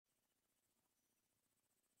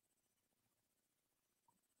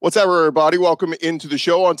What's up, everybody? Welcome into the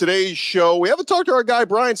show. On today's show, we haven't talked to our guy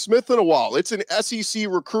Brian Smith in a while. It's an SEC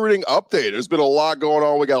recruiting update. There's been a lot going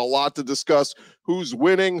on. We got a lot to discuss. Who's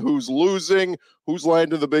winning, who's losing, who's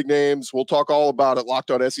landing the big names. We'll talk all about it. Locked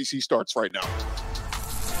On SEC starts right now.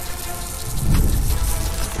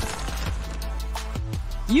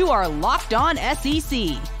 You are Locked On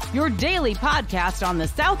SEC, your daily podcast on the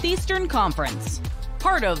Southeastern Conference.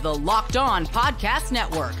 Part of the Locked On Podcast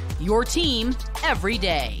Network, your team every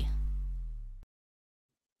day.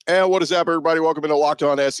 And what is up, everybody? Welcome into Locked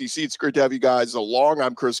On SEC. It's great to have you guys along.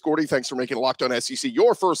 I'm Chris Gordy. Thanks for making Locked On SEC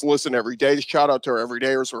your first listen every day. Just shout out to our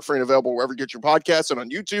everydayers. We're free and available wherever you get your podcasts and on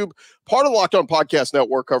YouTube. Part of the Locked On Podcast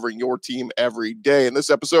Network, covering your team every day. And this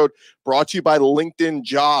episode brought to you by LinkedIn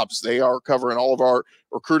Jobs. They are covering all of our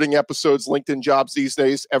recruiting episodes. LinkedIn Jobs these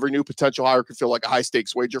days, every new potential hire can feel like a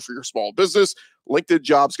high-stakes wager for your small business. LinkedIn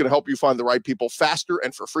Jobs going to help you find the right people faster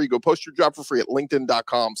and for free. Go post your job for free at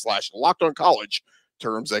linkedin.com/LockedOnCollege.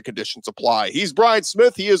 Terms and conditions apply. He's Brian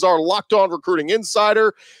Smith. He is our Locked On Recruiting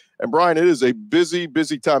Insider. And Brian, it is a busy,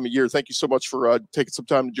 busy time of year. Thank you so much for taking some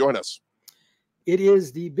time to join us. It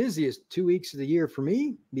is the busiest 2 weeks of the year for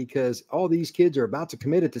me because all these kids are about to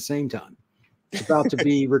commit at the same time. It's about to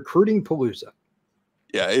be recruiting palooza.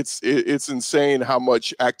 Yeah, it's insane how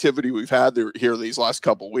much activity we've had here these last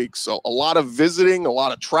couple of weeks. So a lot of visiting, a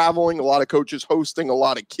lot of traveling, a lot of coaches hosting, a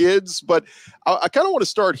lot of kids. But I kind of want to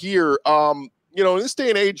start here. In this day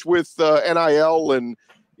and age with NIL and,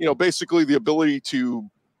 basically the ability to,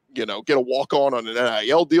 get a walk-on an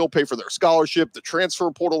NIL deal, pay for their scholarship, the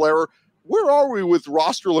transfer portal era, where are we with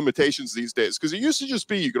roster limitations these days? Because it used to just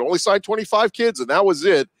be you could only sign 25 kids and that was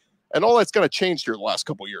it. And all that's kind of changed here the last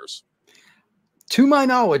couple of years. To my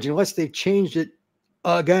knowledge, unless they've changed it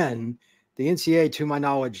again, the NCAA, to my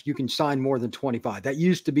knowledge, you can sign more than 25. That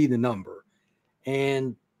used to be the number.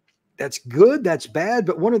 And that's good, that's bad.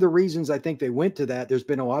 But one of the reasons I think they went to that, there's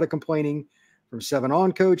been a lot of complaining from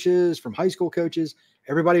 7-on coaches, from high school coaches.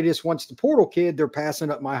 Everybody just wants the portal kid. They're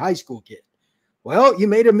passing up my high school kid. Well, you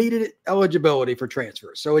made immediate eligibility for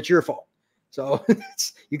transfer, so it's your fault. So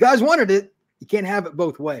you guys wanted it. You can't have it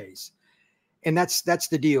both ways. And that's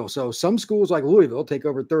the deal. So some schools like Louisville take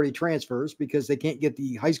over 30 transfers because they can't get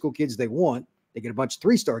the high school kids they want. They get a bunch of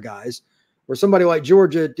 3-star guys. Or somebody like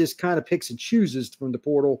Georgia just kind of picks and chooses from the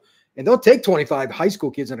portal, and they'll take 25 high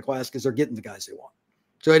school kids in a class because they're getting the guys they want.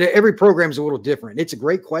 So every program is a little different. It's a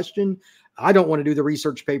great question. I don't want to do the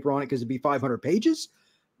research paper on it because it'd be 500 pages,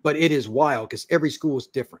 but it is wild because every school is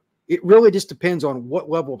different. It really just depends on what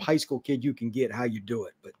level of high school kid you can get, how you do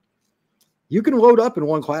it. But you can load up in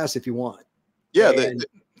one class if you want. Yeah.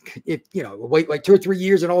 If wait like 2 or 3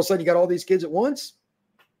 years and all of a sudden you got all these kids at once,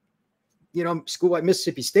 school like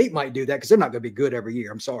Mississippi State might do that because they're not going to be good every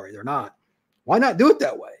year. I'm sorry, they're not. Why not do it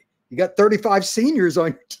that way? You got 35 seniors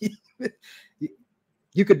on your team.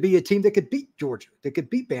 You could be a team that could beat Georgia, that could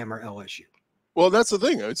beat Bama or LSU. Well, that's the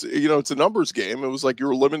thing. It's a numbers game. It was like you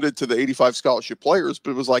were limited to the 85 scholarship players,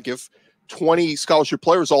 but it was like if 20 scholarship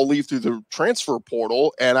players all leave through the transfer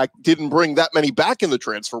portal and I didn't bring that many back in the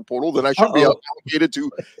transfer portal, then I should be obligated to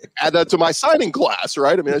add that to my signing class,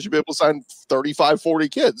 right? I mean, I should be able to sign 35, 40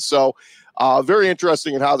 kids. So very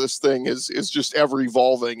interesting in how this thing is just ever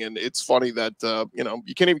evolving. And it's funny that,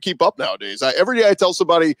 you can't even keep up nowadays. Every day I tell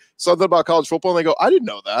somebody something about college football and they go, I didn't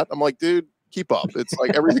know that. I'm like, dude, keep up. It's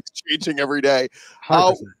like everything's changing every day.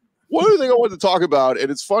 One other thing I wanted to talk about, and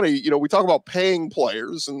it's funny, we talk about paying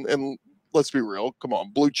players and let's be real. Come on.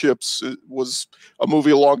 Blue Chips was a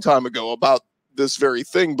movie a long time ago about this very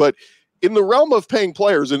thing. But in the realm of paying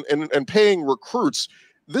players and paying recruits,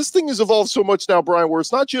 this thing has evolved so much now, Brian, where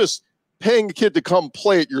it's not just paying a kid to come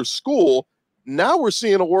play at your school. Now we're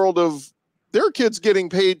seeing a world of their kids getting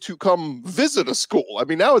paid to come visit a school. I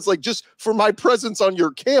mean, now it's like just for my presence on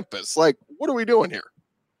your campus. Like, what are we doing here?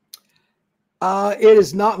 It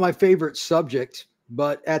is not my favorite subject,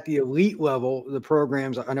 but at the elite level, the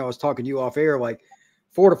programs, I know I was talking to you off air, like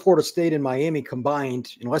Florida State and Miami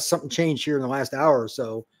combined, unless something changed here in the last hour or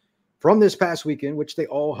so, from this past weekend, which they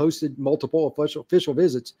all hosted multiple official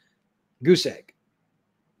visits, goose egg.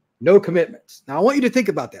 No commitments. Now, I want you to think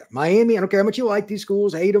about that. Miami, I don't care how much you like these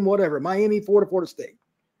schools, hate them, whatever. Miami, Florida State.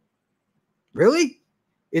 Really?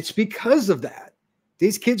 It's because of that.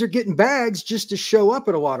 These kids are getting bags just to show up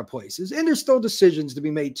at a lot of places. And there's still decisions to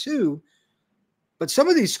be made too. But some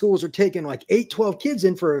of these schools are taking like 8, 12 kids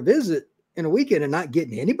in for a visit in a weekend and not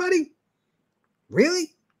getting anybody.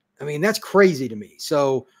 Really? I mean, that's crazy to me.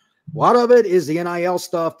 So a lot of it is the NIL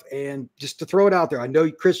stuff. And just to throw it out there, I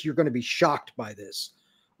know, Chris, you're going to be shocked by this.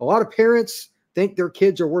 A lot of parents think their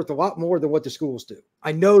kids are worth a lot more than what the schools do.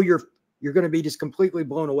 I know you're going to be just completely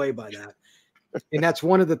blown away by that. And that's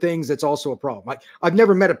one of the things that's also a problem. I've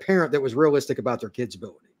never met a parent that was realistic about their kid's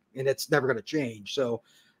ability, and it's never going to change. So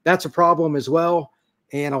that's a problem as well.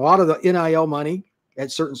 And a lot of the NIL money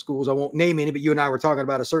at certain schools, I won't name any, but you and I were talking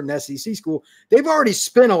about a certain SEC school. They've already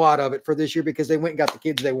spent a lot of it for this year because they went and got the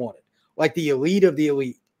kids they wanted, like the elite of the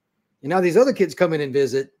elite. And now these other kids come in and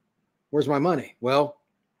visit. Where's my money? Well,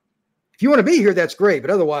 if you want to be here, that's great.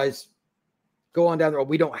 But otherwise, go on down the road.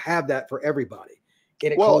 We don't have that for everybody.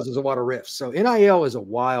 And it causes a lot of rifts. So NIL is a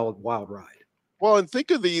wild, wild ride. Well, and think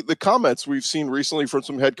of the comments we've seen recently from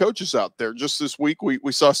some head coaches out there. Just this week,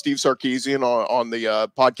 we saw Steve Sarkisian on the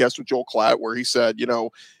podcast with Joel Klatt, where he said,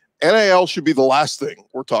 NIL should be the last thing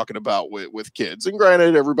we're talking about with kids. And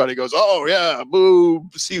granted, everybody goes, oh, yeah, boo,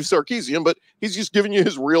 Steve Sarkisian, but he's just giving you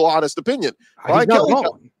his real honest opinion.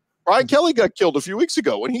 Brian Kelly got killed a few weeks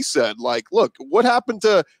ago, and he said, look, what happened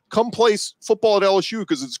to come play football at LSU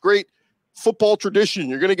because it's great football tradition.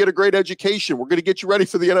 You're going to get a great education. We're going to get you ready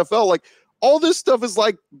for the NFL. All this stuff is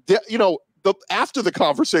after the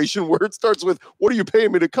conversation where it starts with, what are you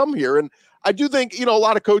paying me to come here? And I do think, a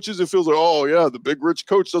lot of coaches, it feels like, oh yeah, the big rich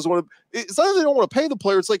coach doesn't want to, it's not that they don't want to pay the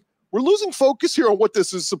player. It's like, we're losing focus here on what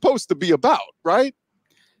this is supposed to be about, right?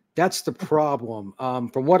 That's the problem.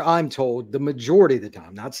 From what I'm told, the majority of the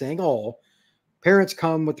time, not saying all, parents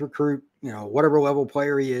come with recruit, whatever level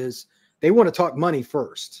player he is, they want to talk money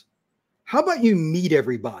first. How about you meet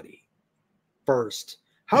everybody first?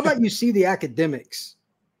 How about you see the academics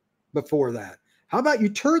before that? How about you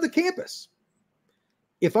tour the campus?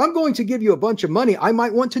 If I'm going to give you a bunch of money, I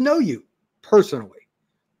might want to know you personally.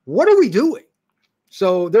 What are we doing?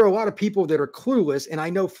 So there are a lot of people that are clueless, and I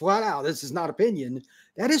know flat out, this is not opinion,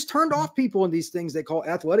 that has turned off people in these things they call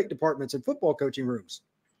athletic departments and football coaching rooms.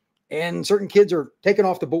 And certain kids are taken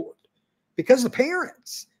off the board because of the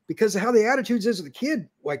parents, because of how the attitudes is of the kid.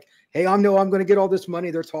 Like, hey, I know I'm going to get all this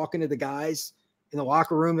money. They're talking to the guys in the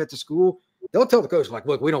locker room at the school. They'll tell the coach,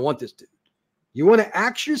 look, we don't want this dude. You want to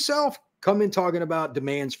axe yourself? Come in talking about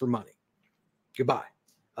demands for money. Goodbye.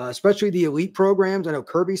 Especially the elite programs. I know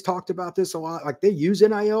Kirby's talked about this a lot. They use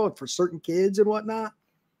NIL for certain kids and whatnot.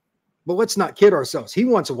 But let's not kid ourselves. He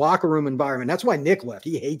wants a locker room environment. That's why Nick left.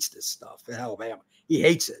 He hates this stuff in Alabama. He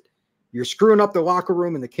hates it. You're screwing up the locker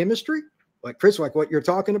room and the chemistry. Like Chris, what you're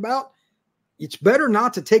talking about. It's better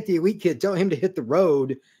not to take the elite kid, tell him to hit the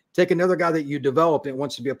road, take another guy that you developed and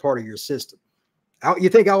wants to be a part of your system. You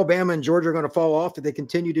think Alabama and Georgia are going to fall off if they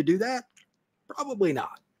continue to do that? Probably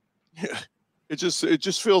not. Yeah. It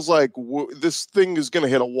just feels like this thing is going to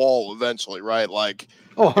hit a wall eventually, right?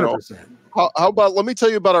 100%. How about, let me tell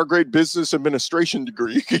you about our great business administration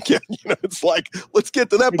degree you could get. It's like, let's get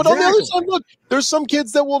to that. But on the other side, look, there's some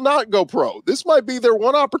kids that will not go pro. This might be their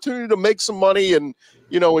one opportunity to make some money and,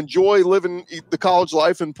 enjoy living the college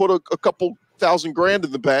life and put a couple $1,000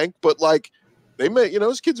 in the bank. But they may,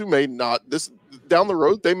 those kids who may not, this down the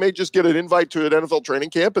road, they may just get an invite to an NFL training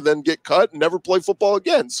camp and then get cut and never play football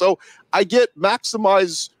again. So I get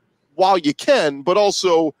maximize while you can, but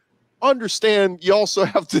also understand you also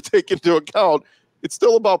have to take into account it's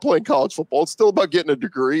still about playing college football. It's still about getting a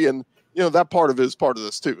degree. And, that part of it is part of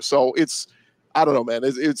this too. So I don't know, man.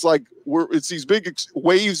 It's like it's these big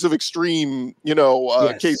waves of extreme,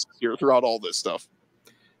 cases here throughout all this stuff.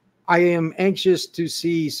 I am anxious to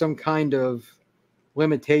see some kind of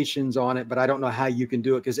limitations on it, but I don't know how you can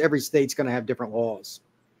do it because every state's going to have different laws.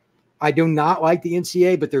 I do not like the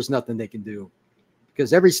NCAA, but there's nothing they can do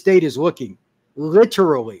because every state is looking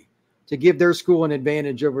literally to give their school an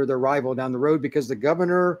advantage over their rival down the road because the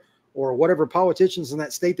governor or whatever politicians in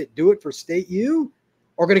that state that do it for state U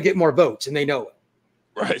are going to get more votes, and they know it.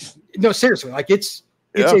 Right. No, seriously, it's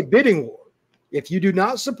a bidding war. If you do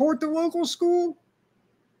not support the local school,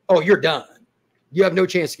 you're done. You have no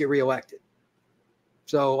chance to get reelected.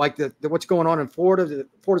 So what's going on in Florida, the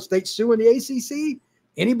Florida State suing the ACC,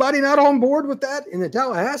 anybody not on board with that in the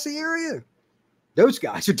Tallahassee area, those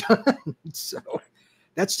guys are done. So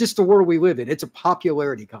that's just the world we live in. It's a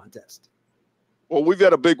popularity contest. Well, we've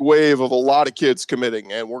got a big wave of a lot of kids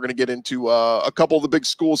committing, and we're going to get into a couple of the big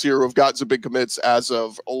schools here who have gotten some big commits as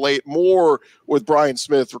of late. More with Brian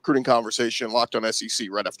Smith, recruiting conversation, Locked on SEC,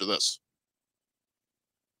 right after this.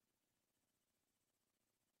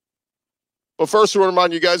 But first, I want to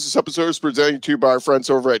remind you guys this episode is presented to you by our friends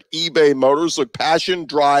over at eBay Motors. Look, passion,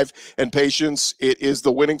 drive, and patience, it is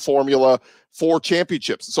the winning formula for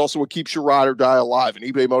championships. It's also what keeps your ride or die alive. And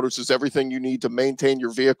eBay Motors is everything you need to maintain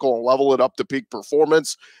your vehicle and level it up to peak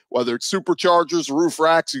performance, whether it's superchargers, roof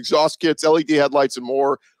racks, exhaust kits, LED headlights, and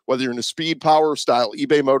more. Whether you're in a speed, power, or style,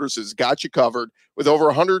 eBay Motors has got you covered. With over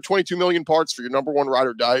 122 million parts for your number one ride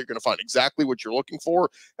or die, you're going to find exactly what you're looking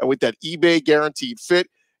for. And with that eBay Guaranteed Fit,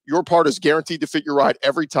 your part is guaranteed to fit your ride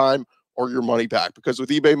every time or your money back. Because with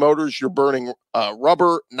eBay Motors, you're burning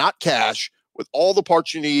rubber, not cash. With all the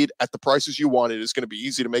parts you need at the prices you want, it is going to be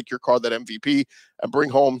easy to make your car that MVP and bring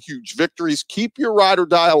home huge victories. Keep your ride or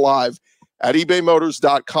die alive at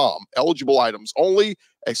ebaymotors.com. Eligible items only.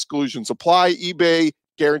 Exclusions apply. eBay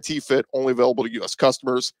guarantee fit only available to U.S.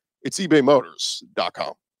 customers. It's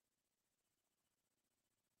ebaymotors.com.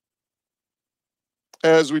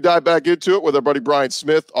 As we dive back into it with our buddy Brian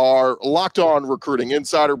Smith, our Locked On Recruiting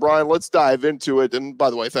Insider. Brian, let's dive into it. And by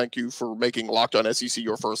the way, thank you for making Locked On SEC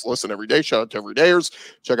your first listen every day. Shout out to everydayers.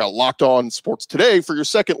 Check out Locked On Sports Today for your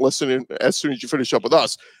second listen as soon as you finish up with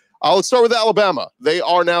us. Let's start with Alabama. They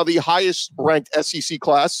are now the highest ranked SEC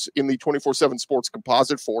class in the 24/7 Sports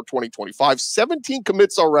Composite for 2025. 17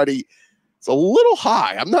 commits already. It's a little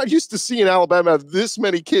high. I'm not used to seeing Alabama have this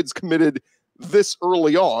many kids committed this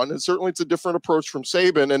early on. And certainly it's a different approach from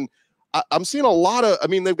Saban. And I'm seeing a lot of, I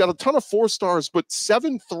mean, they've got a ton of 4 stars, but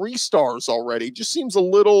 7 3-stars already. Just seems a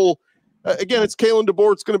little, again, it's Kalen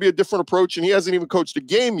DeBoer. It's going to be a different approach, and he hasn't even coached a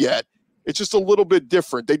game yet. It's just a little bit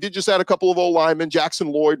different. They did just add a couple of O-linemen. Jackson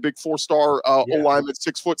Lloyd, big 4-star O-lineman,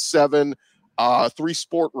 6'7",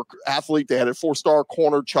 3-sport athlete. They had a 4-star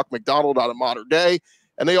corner, Chuck McDonald, out of Modern Day.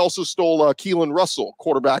 And they also stole Keelan Russell,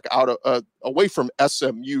 quarterback, out of away from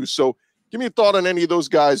SMU. So give me a thought on any of those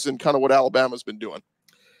guys and kind of what Alabama's been doing.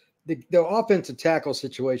 The offensive tackle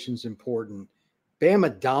situation is important.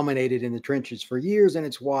 Bama dominated in the trenches for years, and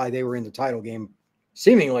it's why they were in the title game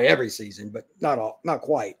seemingly every season, but not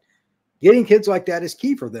quite. Getting kids like that is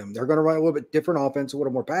key for them. They're going to run a little bit different offense, a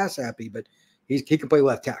little more pass happy, but he can play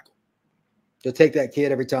left tackle. They'll take that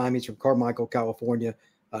kid every time. He's from Carmichael, California.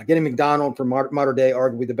 Getting McDonald from Modern Day,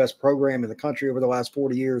 arguably the best program in the country over the last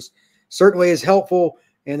 40 years, certainly is helpful.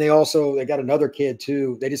 And they got another kid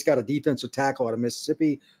too. They just got a defensive tackle out of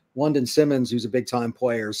Mississippi, London Simmons, who's a big time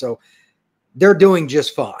player. So they're doing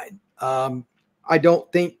just fine. I don't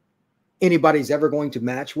think anybody's ever going to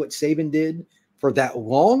match what Saban did for that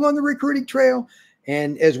long on the recruiting trail.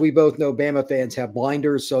 And as we both know, Bama fans have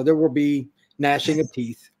blinders, so there will be gnashing of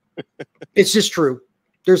teeth. It's just true.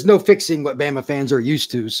 There's no fixing what Bama fans are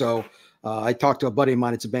used to. So I talked to a buddy of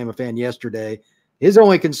mine, it's a Bama fan, yesterday. His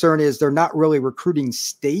only concern is they're not really recruiting the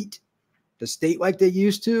state like they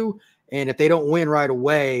used to. And if they don't win right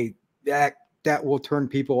away, that will turn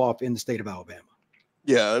people off in the state of Alabama.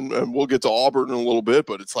 Yeah, and we'll get to Auburn in a little bit,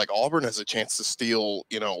 but it's like Auburn has a chance to steal,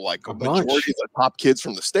 like a majority of the top kids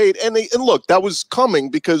from the state. And look, that was coming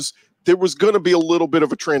because there was going to be a little bit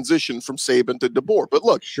of a transition from Saban to DeBoer. But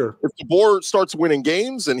look, sure, if DeBoer starts winning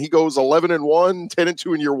games and he goes 11-1,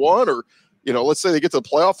 10-2 in year one, or, let's say they get to the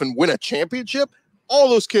playoff and win a championship, all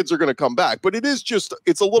those kids are going to come back. But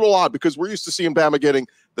it's a little odd because we're used to seeing Bama getting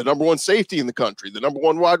the number 1 safety in the country, the number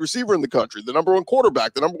 1 wide receiver in the country, the number 1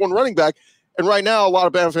 quarterback, the number 1 running back. And right now, a lot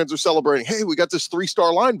of Bama fans are celebrating, hey, we got this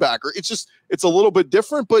 3-star linebacker. It's a little bit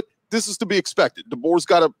different, but this is to be expected. DeBoer's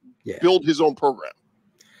got to build his own program.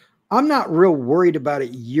 I'm not real worried about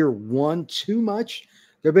it year one too much.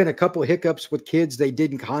 There have been a couple of hiccups with kids they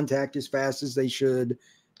didn't contact as fast as they should,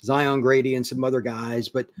 Zion Grady and some other guys,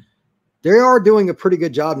 but they are doing a pretty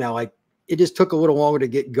good job now. Like, it just took a little longer to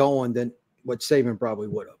get going than what Saban probably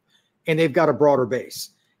would have. And they've got a broader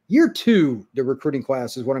base. Year two, the recruiting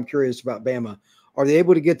class is what I'm curious about Bama. Are they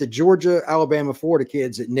able to get the Georgia, Alabama, Florida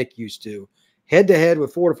kids that Nick used to, head-to-head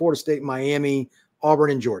with Florida State, Miami,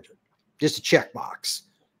 Auburn, and Georgia? Just a checkbox.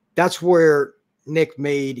 That's where Nick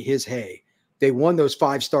made his hay. They won those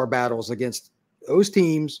 5-star battles against those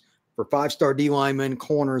teams for 5-star D linemen,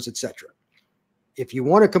 corners, etc. If you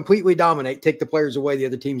want to completely dominate, take the players away the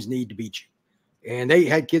other teams need to beat you. And they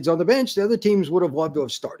had kids on the bench the other teams would have loved to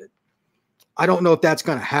have started. I don't know if that's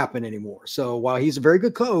going to happen anymore. So while he's a very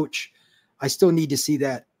good coach, I still need to see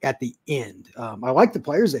that at the end. I like the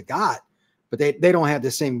players they got, but they don't have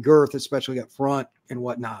the same girth, especially up front and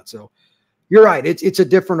whatnot. So you're right. It's a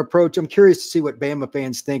different approach. I'm curious to see what Bama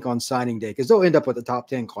fans think on signing day, because they'll end up with a top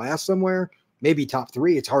 10 class somewhere, maybe top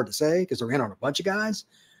 3. It's hard to say because they're in on a bunch of guys,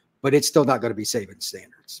 but it's still not going to be Saban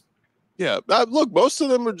standards. Yeah, look, most of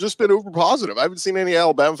them have just been uber positive. I haven't seen any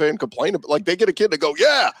Alabama fan complain about, like, they get a kid and go,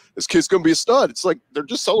 yeah, this kid's going to be a stud. It's like they're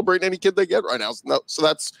just celebrating any kid they get right now. So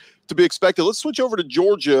that's to be expected. Let's switch over to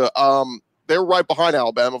Georgia. They're right behind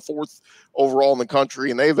Alabama, 4th overall in the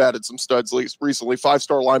country, and they've added some studs recently.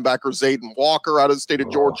 5-star linebacker Zayden Walker out of the state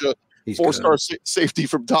of Georgia, 4-star safety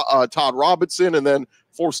from Todd Robinson, and then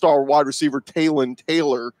 4-star wide receiver Taylyn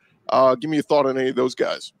Taylor. Give me a thought on any of those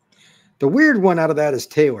guys. The weird one out of that is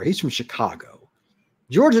Taylor. He's from Chicago.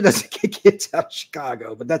 Georgia doesn't get kids out of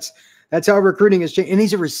Chicago, but that's how recruiting has changed. And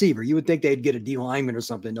he's a receiver. You would think they'd get a D lineman or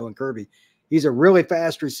something, knowing Kirby. He's a really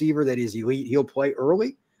fast receiver that is elite. He'll play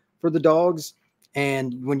early for the Dogs.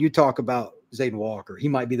 And when you talk about Zayden Walker, he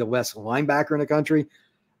might be the best linebacker in the country.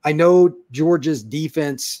 I know Georgia's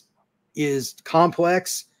defense is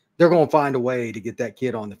complex. They're going to find a way to get that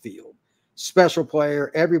kid on the field. Special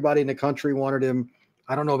player. Everybody in the country wanted him.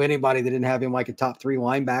 I don't know of anybody that didn't have him like a top 3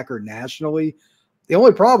 linebacker nationally. The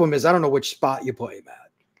only problem is I don't know which spot you play him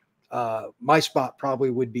at. My spot probably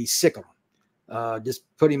would be sick on him. Just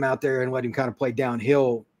put him out there and let him kind of play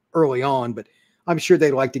downhill early on. But I'm sure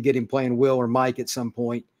they'd like to get him playing Will or Mike at some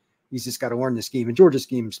point. He's just got to learn the scheme. And Georgia's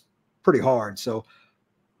scheme's pretty hard. So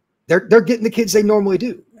they're getting the kids they normally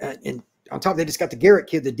do. And on top, they just got the Garrett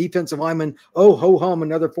kid, the defensive lineman. Oh, ho-hum,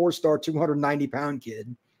 another 4-star, 290-pound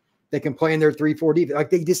kid. They can play in their 3-4 defense. Like,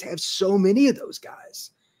 they just have so many of those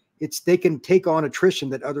guys. They can take on attrition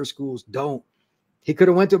that other schools don't. He could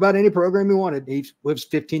have went to about any program he wanted. He lives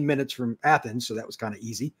 15 minutes from Athens, so that was kind of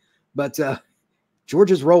easy. But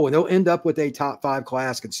Georgia's rolling. They'll end up with a top 5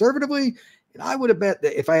 class conservatively. And I would have bet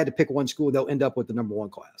that if I had to pick one school, they'll end up with the number 1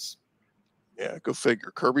 class. Yeah, go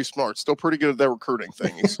figure. Kirby Smart, still pretty good at that recruiting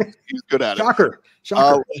thing. He's good at it.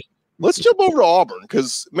 Shocker. Let's jump over to Auburn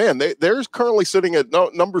because, man, they're currently sitting at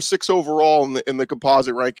number 6 overall in the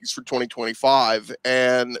composite rankings for 2025.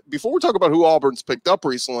 And before we talk about who Auburn's picked up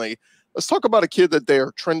recently, let's talk about a kid that they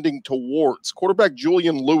are trending towards. Quarterback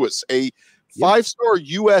Julian Lewis, a 5-star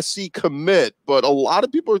USC commit, but a lot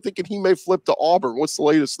of people are thinking he may flip to Auburn. What's the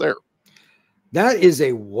latest there? That is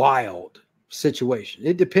a wild situation.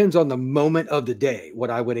 It depends on the moment of the day, what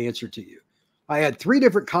I would answer to you. I had 3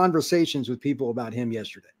 different conversations with people about him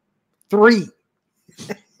yesterday. 3.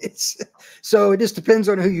 So it just depends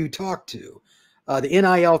on who you talk to. The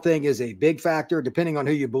NIL thing is a big factor. Depending on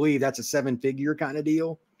who you believe, that's a 7-figure kind of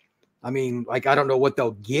deal. I mean, like, I don't know what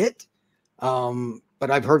they'll get,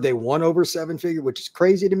 but I've heard they won over 7-figure, which is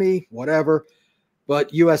crazy to me, whatever.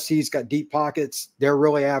 But USC's got deep pockets. They're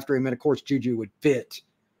really after him. And, of course, Juju would fit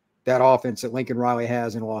that offense that Lincoln Riley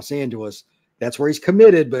has in Los Angeles. That's where he's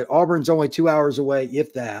committed, but Auburn's only 2 hours away,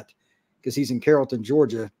 if that, because he's in Carrollton,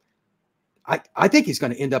 Georgia. I think he's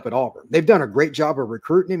going to end up at Auburn. They've done a great job of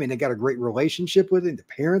recruiting him, and they got a great relationship with him. The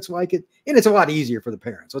parents like it, and it's a lot easier for the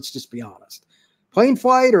parents. Let's just be honest. Plane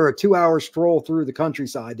flight or a 2-hour stroll through the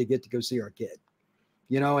countryside to get to go see our kid,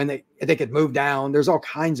 you know, and they could move down. There's all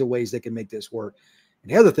kinds of ways they can make this work.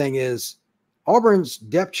 And the other thing is Auburn's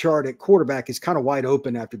depth chart at quarterback is kind of wide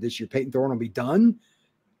open after this year. Peyton Thorne will be done.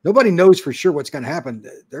 Nobody knows for sure what's going to happen.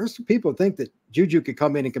 There's some people who think that Juju could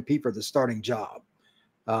come in and compete for the starting job.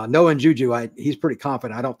 Knowing Juju, he's pretty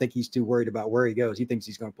confident. I don't think he's too worried about where he goes. He thinks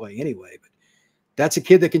he's going to play anyway. But that's a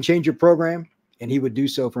kid that can change your program, and he would do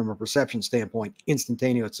so from a perception standpoint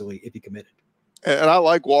instantaneously if he committed. And I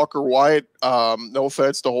like Walker White. No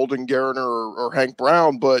offense to Holden Garner or Hank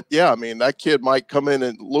Brown, but yeah, I mean, that kid might come in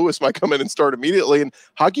and Lewis might come in and start immediately. And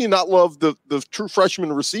how can you not love the true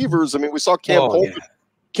freshman receivers? I mean, we saw Cam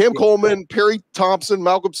Coleman, Perry Thompson,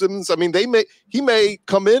 Malcolm Simmons. I mean, he may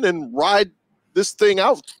come in and ride this thing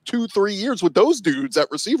out 2-3 years with those dudes at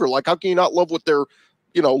receiver. Like, how can you not love what they're,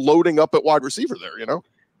 loading up at wide receiver there,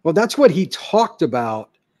 Well, that's what he talked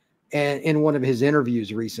about in one of his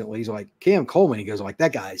interviews recently. He's like, Cam Coleman, he goes like,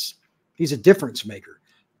 he's a difference maker.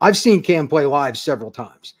 I've seen Cam play live several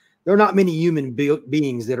times. There are not many human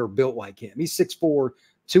beings that are built like him. He's 6'4",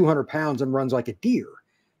 200 pounds and runs like a deer.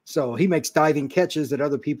 So he makes diving catches that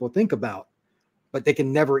other people think about, but they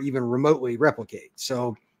can never even remotely replicate.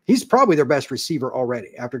 So he's probably their best receiver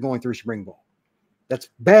already after going through spring ball. That's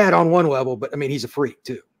bad on one level, but I mean, he's a freak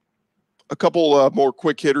too. A couple more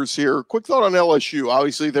quick hitters here. Quick thought on LSU.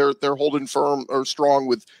 Obviously, they're holding firm or strong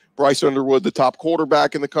with Bryce Underwood, the top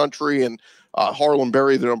quarterback in the country, and Harlan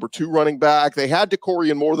Berry, the number 2 running back. They had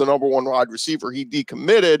Dakorien Moore, the number 1 wide receiver. He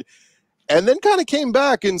decommitted and then kind of came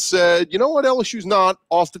back and said, you know what, LSU's not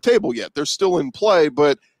off the table yet. They're still in play,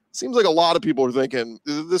 but it seems like a lot of people are thinking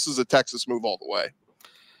this is a Texas move all the way.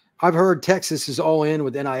 I've heard Texas is all in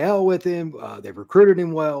with NIL with him. They've recruited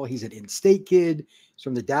him well. He's an in-state kid. He's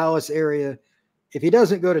from the Dallas area. If he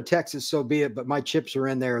doesn't go to Texas, so be it, but my chips are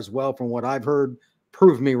in there as well from what I've heard.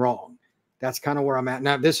 Prove me wrong. That's kind of where I'm at.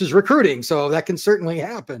 Now, this is recruiting, so that can certainly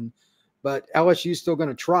happen, but LSU's still going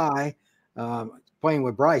to try. Playing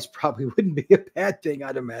with Bryce probably wouldn't be a bad thing,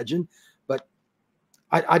 I'd imagine, but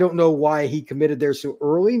I don't know why he committed there so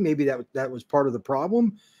early. Maybe that was part of the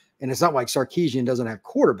problem. And it's not like Sarkisian doesn't have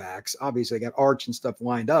quarterbacks. Obviously, they got Arch and stuff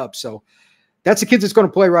lined up. So that's a kid that's going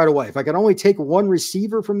to play right away. If I could only take one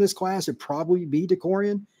receiver from this class, it'd probably be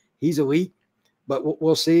Dakorien. He's elite, but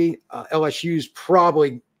we'll see. LSU's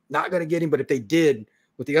probably not going to get him, but if they did,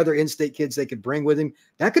 with the other in-state kids they could bring with him,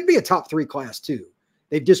 that could be a top 3 class too.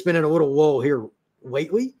 They've just been in a little lull here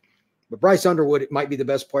lately. But Bryce Underwood might be the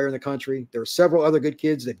best player in the country. There are several other good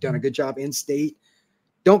kids. They've done a good job in state.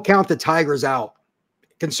 Don't count the Tigers out.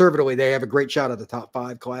 Conservatively, they have a great shot at the top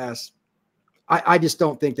 5 class. I just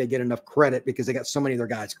don't think they get enough credit because they got so many of their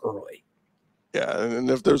guys early. Yeah, and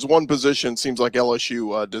if there's one position, seems like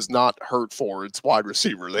LSU does not hurt for, it's wide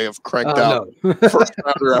receiver. They have cranked out first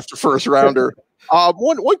rounder after first rounder.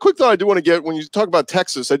 One quick thought I do want to get when you talk about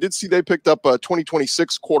Texas, I did see they picked up a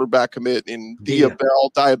 2026 quarterback commit in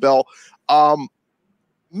Diabell.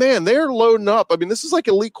 Man, they're loading up. I mean, this is like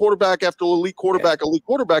elite quarterback after elite quarterback, elite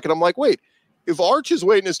quarterback. And I'm like, wait, if Arch is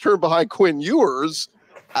waiting his turn behind Quinn Ewers,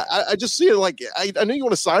 I just see it like, I know you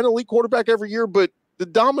want to sign an elite quarterback every year, but the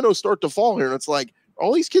dominoes start to fall here. And it's like, are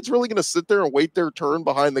all these kids really going to sit there and wait their turn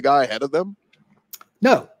behind the guy ahead of them?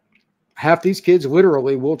 No. Half these kids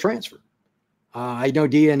literally will transfer. I know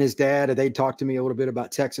Dia and his dad, they talked to me a little bit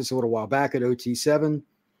about Texas a little while back at OT7.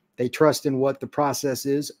 They trust in what the process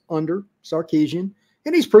is under Sarkisian,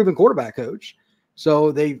 and he's proven quarterback coach.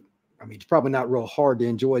 So it's probably not real hard to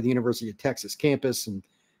enjoy the University of Texas campus and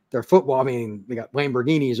their football. I mean, they got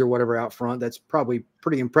Lamborghinis or whatever out front. That's probably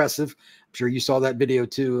pretty impressive. I'm sure you saw that video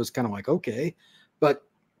too. It was kind of like, okay, but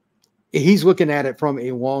he's looking at it from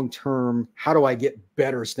a long-term, how do I get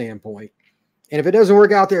better standpoint? And if it doesn't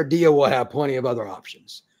work out there, Dia will have plenty of other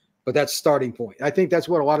options, but that's starting point. I think that's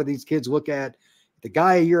what a lot of these kids look at. The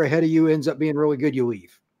guy a year ahead of you ends up being really good, you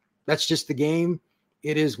leave. That's just the game.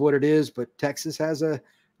 It is what it is, but Texas has a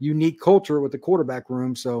unique culture with the quarterback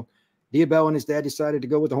room. So Diabell and his dad decided to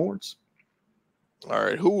go with the Horns. All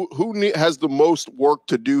right. Who has the most work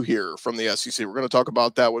to do here from the SEC? We're going to talk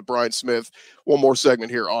about that with Brian Smith. One more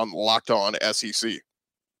segment here on Locked On SEC.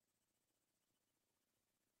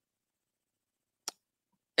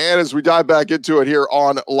 And as we dive back into it here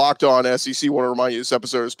on Locked On SEC, I want to remind you this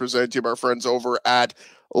episode is presented to you by our friends over at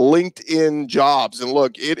LinkedIn Jobs. And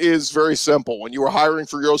look, it is very simple. When you are hiring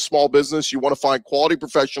for your small business, you want to find quality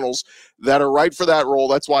professionals that are right for that role.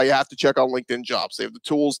 That's why you have to check out LinkedIn Jobs. They have the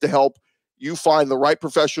tools to help you find the right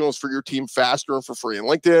professionals for your team faster and for free. And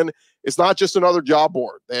LinkedIn is not just another job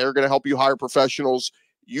board. They're going to help you hire professionals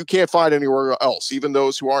you can't find anywhere else, even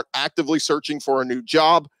those who aren't actively searching for a new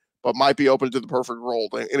job, but might be open to the perfect role.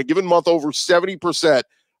 In a given month, over 70%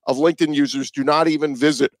 of LinkedIn users do not even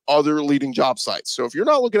visit other leading job sites. So if you're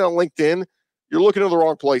not looking at LinkedIn, you're looking in the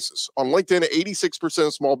wrong places. On LinkedIn, 86%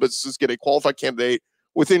 of small businesses get a qualified candidate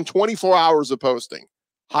within 24 hours of posting.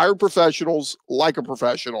 Hire professionals like a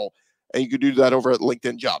professional, and you can do that over at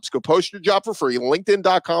LinkedIn Jobs. Go post your job for free.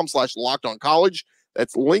 LinkedIn.com/LockedOnCollege.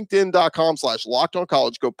 That's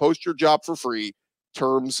LinkedIn.com/LockedOnCollege. Go post your job for free.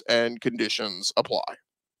 Terms and conditions apply.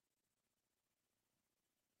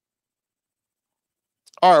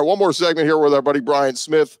 All right, one more segment here with our buddy Brian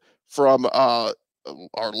Smith from our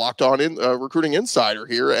Locked On Recruiting Insider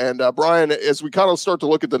here. And Brian, as we kind of start to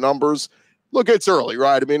look at the numbers, look, it's early,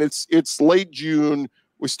 right? I mean, it's late June.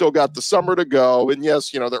 We still got the summer to go. And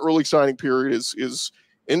yes, the early signing period is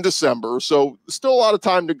in December. So still a lot of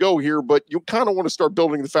time to go here, but you kind of want to start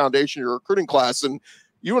building the foundation of your recruiting class. And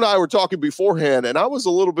you and I were talking beforehand, and I was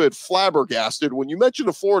a little bit flabbergasted when you mentioned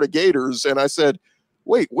the Florida Gators, and I said,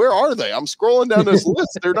 wait, where are they? I'm scrolling down this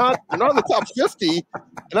list. They're not in the top 50,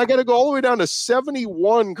 and I got to go all the way down to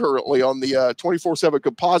 71 currently on the 24/7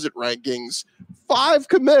 composite rankings. 5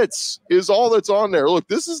 commits is all that's on there. Look,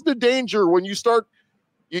 this is the danger when you start,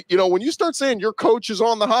 when you start saying your coach is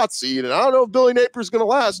on the hot seat, and I don't know if Billy Napier is going to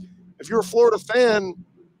last. If you're a Florida fan,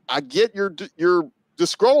 I get your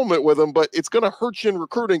disgruntlement with him, but it's going to hurt you in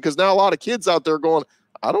recruiting because now a lot of kids out there going,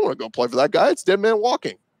 I don't want to go play for that guy. It's dead man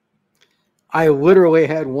walking. I literally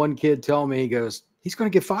had one kid tell me, he goes, he's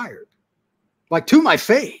going to get fired, like to my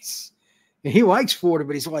face. And he likes Florida,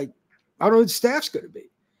 but he's like, I don't know what the staff's going to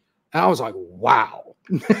be. And I was like, wow.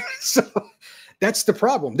 So that's the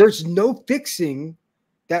problem. There's no fixing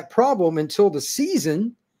that problem until the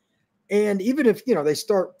season. And even if, they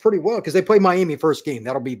start pretty well, because they play Miami first game,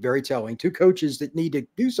 that'll be very telling. 2 coaches that need to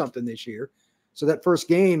do something this year. So that first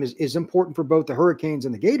game is important for both the Hurricanes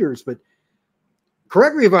and the Gators. But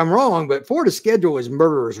correct me if I'm wrong, but Florida's schedule is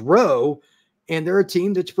murderer's row, and they're a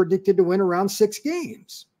team that's predicted to win around 6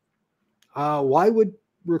 games. Why would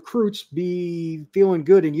recruits be feeling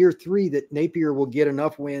good in year 3 that Napier will get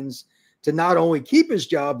enough wins to not only keep his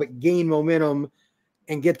job, but gain momentum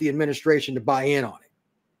and get the administration to buy in on it?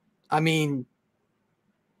 I mean,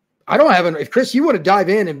 I don't have if Chris, you want to dive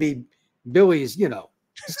in and be Billy's,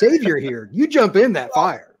 savior here, you jump in that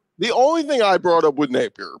fire. The only thing I brought up with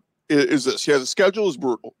Napier is this. Yeah, the schedule is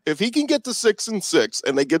brutal. If he can get to 6-6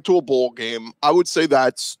 and they get to a bowl game, I would say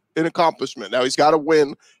that's an accomplishment. Now he's got to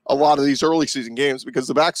win a lot of these early season games because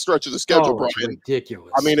the back stretch of the schedule, Brian,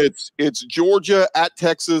 ridiculous. I mean, it's Georgia, at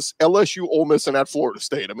Texas, LSU, Ole Miss, and at Florida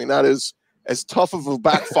State. I mean, that is as tough of a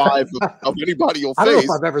back five of anybody you'll face. I don't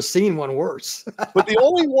know if I've ever seen one worse. But the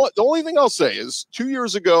only thing I'll say is 2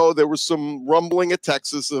 years ago there was some rumbling at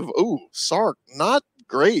Texas of, Sark, not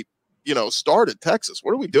great, start at Texas.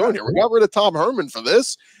 What are we doing here? We got rid of Tom Herman for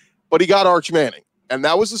this, but he got Arch Manning. And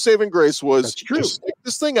that was the saving grace, was just stick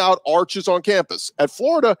this thing out. Arch is on campus. At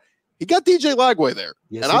Florida, he got DJ Lagway there.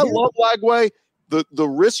 Yes, and I love Lagway. The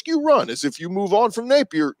risk you run is if you move on from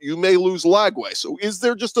Napier, you may lose Lagway. So is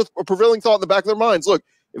there just a prevailing thought in the back of their minds? Look,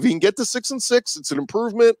 if he can get to 6-6, it's an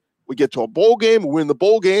improvement. We get to a bowl game, win the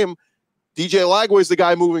bowl game. DJ Lagway is the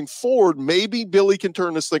guy moving forward. Maybe Billy can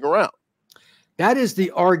turn this thing around. That is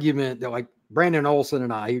the argument that, like, Brandon Olson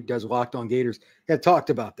and I, who does Locked On Gators, have talked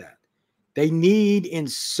about that. They need, in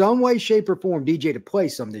some way, shape, or form, DJ to play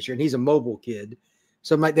some this year. And he's a mobile kid.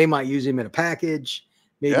 So they might use him in a package.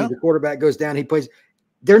 Maybe the quarterback goes down, he plays.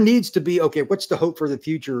 There needs to be, okay, what's the hope for the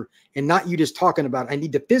future? And not you just talking about it. I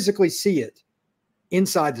need to physically see it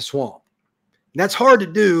inside the swamp. And that's hard to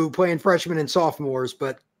do playing freshmen and sophomores,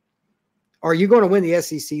 but are you going to win the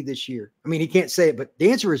SEC this year? I mean, he can't say it, but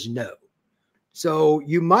the answer is no. So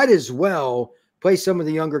you might as well play some of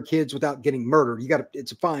the younger kids without getting murdered.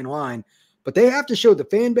 It's a fine line, but they have to show the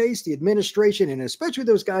fan base, the administration, and especially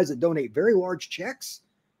those guys that donate very large checks,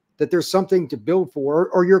 that there's something to build for,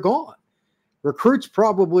 or you're gone. Recruits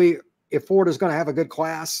probably, if Florida's going to have a good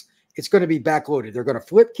class, it's going to be backloaded. They're going to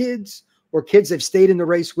flip kids, or kids they've stayed in the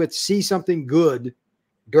race with, see something good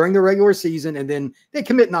during the regular season, and then they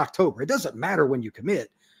commit in October. It doesn't matter when you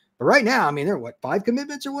commit. But right now, I mean, there are 5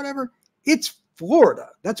 commitments or whatever? It's Florida.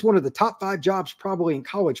 That's one of the top 5 jobs probably in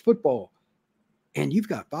college football. And you've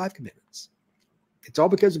got 5 commitments. It's all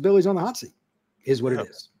because Billy's on the hot seat, is what it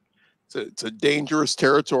is. It's a dangerous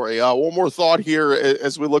territory. One more thought here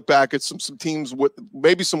as we look back at some teams with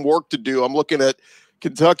maybe some work to do. I'm looking at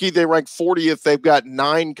Kentucky. They rank 40th. They've got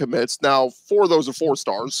 9 commits. Now, 4 of those are 4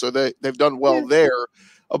 stars, so they've done well there.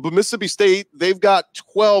 But Mississippi State, they've got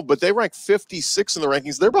 12, but they rank 56 in the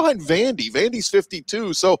rankings. They're behind Vandy. Vandy's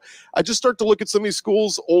 52. So I just start to look at some of these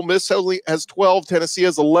schools. Ole Miss has 12. Tennessee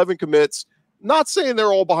has 11 commits. Not saying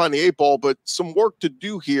they're all behind the 8 ball, but some work to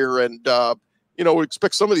do here. And, we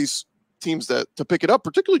expect some of these teams to pick it up,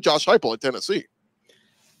 particularly Josh Heupel at Tennessee.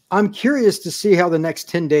 I'm curious to see how the next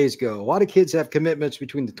 10 days go. A lot of kids have commitments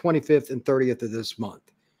between the 25th and 30th of this month.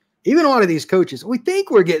 Even a lot of these coaches, we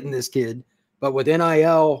think we're getting this kid, but with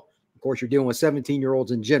NIL, of course, you're dealing with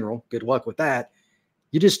 17-year-olds in general. Good luck with that.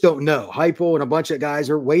 You just don't know. Heupel and a bunch of guys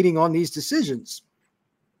are waiting on these decisions.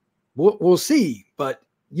 We'll see, but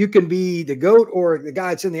you can be the GOAT or the guy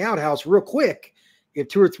that's in the outhouse real quick if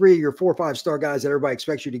 2 or 3 of your 4 or 5-star guys that everybody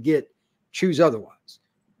expects you to get choose otherwise.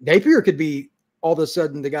 Napier could be all of a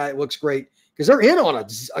sudden the guy that looks great because they're in on a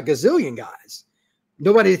gazillion guys.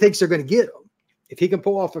 Nobody thinks they're going to get him. If he can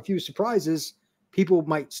pull off a few surprises, people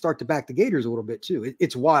might start to back the Gators a little bit too.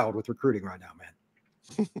 It's wild with recruiting right now,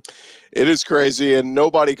 man. It is crazy, and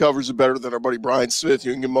nobody covers it better than our buddy Brian Smith.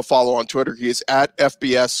 You can give him a follow on Twitter. He is at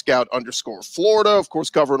FBS Scout_Florida, of course,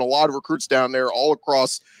 covering a lot of recruits down there all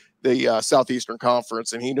across the Southeastern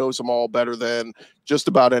Conference, and he knows them all better than just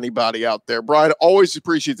about anybody out there. Brian, always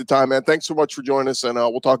appreciate the time, man. Thanks so much for joining us, and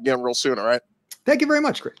we'll talk again real soon, all right? Thank you very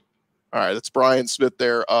much, Chris. All right, that's Brian Smith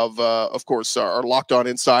there of course, our Locked On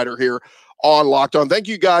Insider here on Locked On. Thank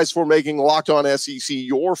you guys for making Locked On SEC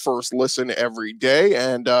your first listen every day,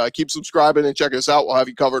 and keep subscribing and checking us out. We'll have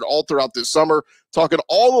you covered all throughout this summer, talking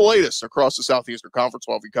all the latest across the Southeastern Conference.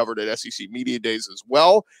 We'll have you covered at SEC Media Days as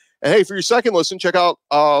well. And hey, for your second listen, check out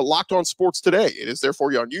Locked On Sports Today. It is there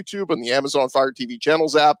for you on YouTube and the Amazon Fire TV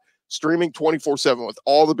channels app, streaming 24/7 with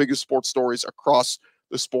all the biggest sports stories across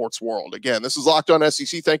the sports world. Again, this is Locked On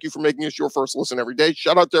SEC. Thank you for making us your first listen every day.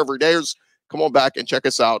 Shout out to everydayers. Come on back and check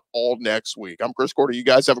us out all next week. I'm Chris Corder. You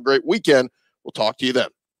guys have a great weekend. We'll talk to you then.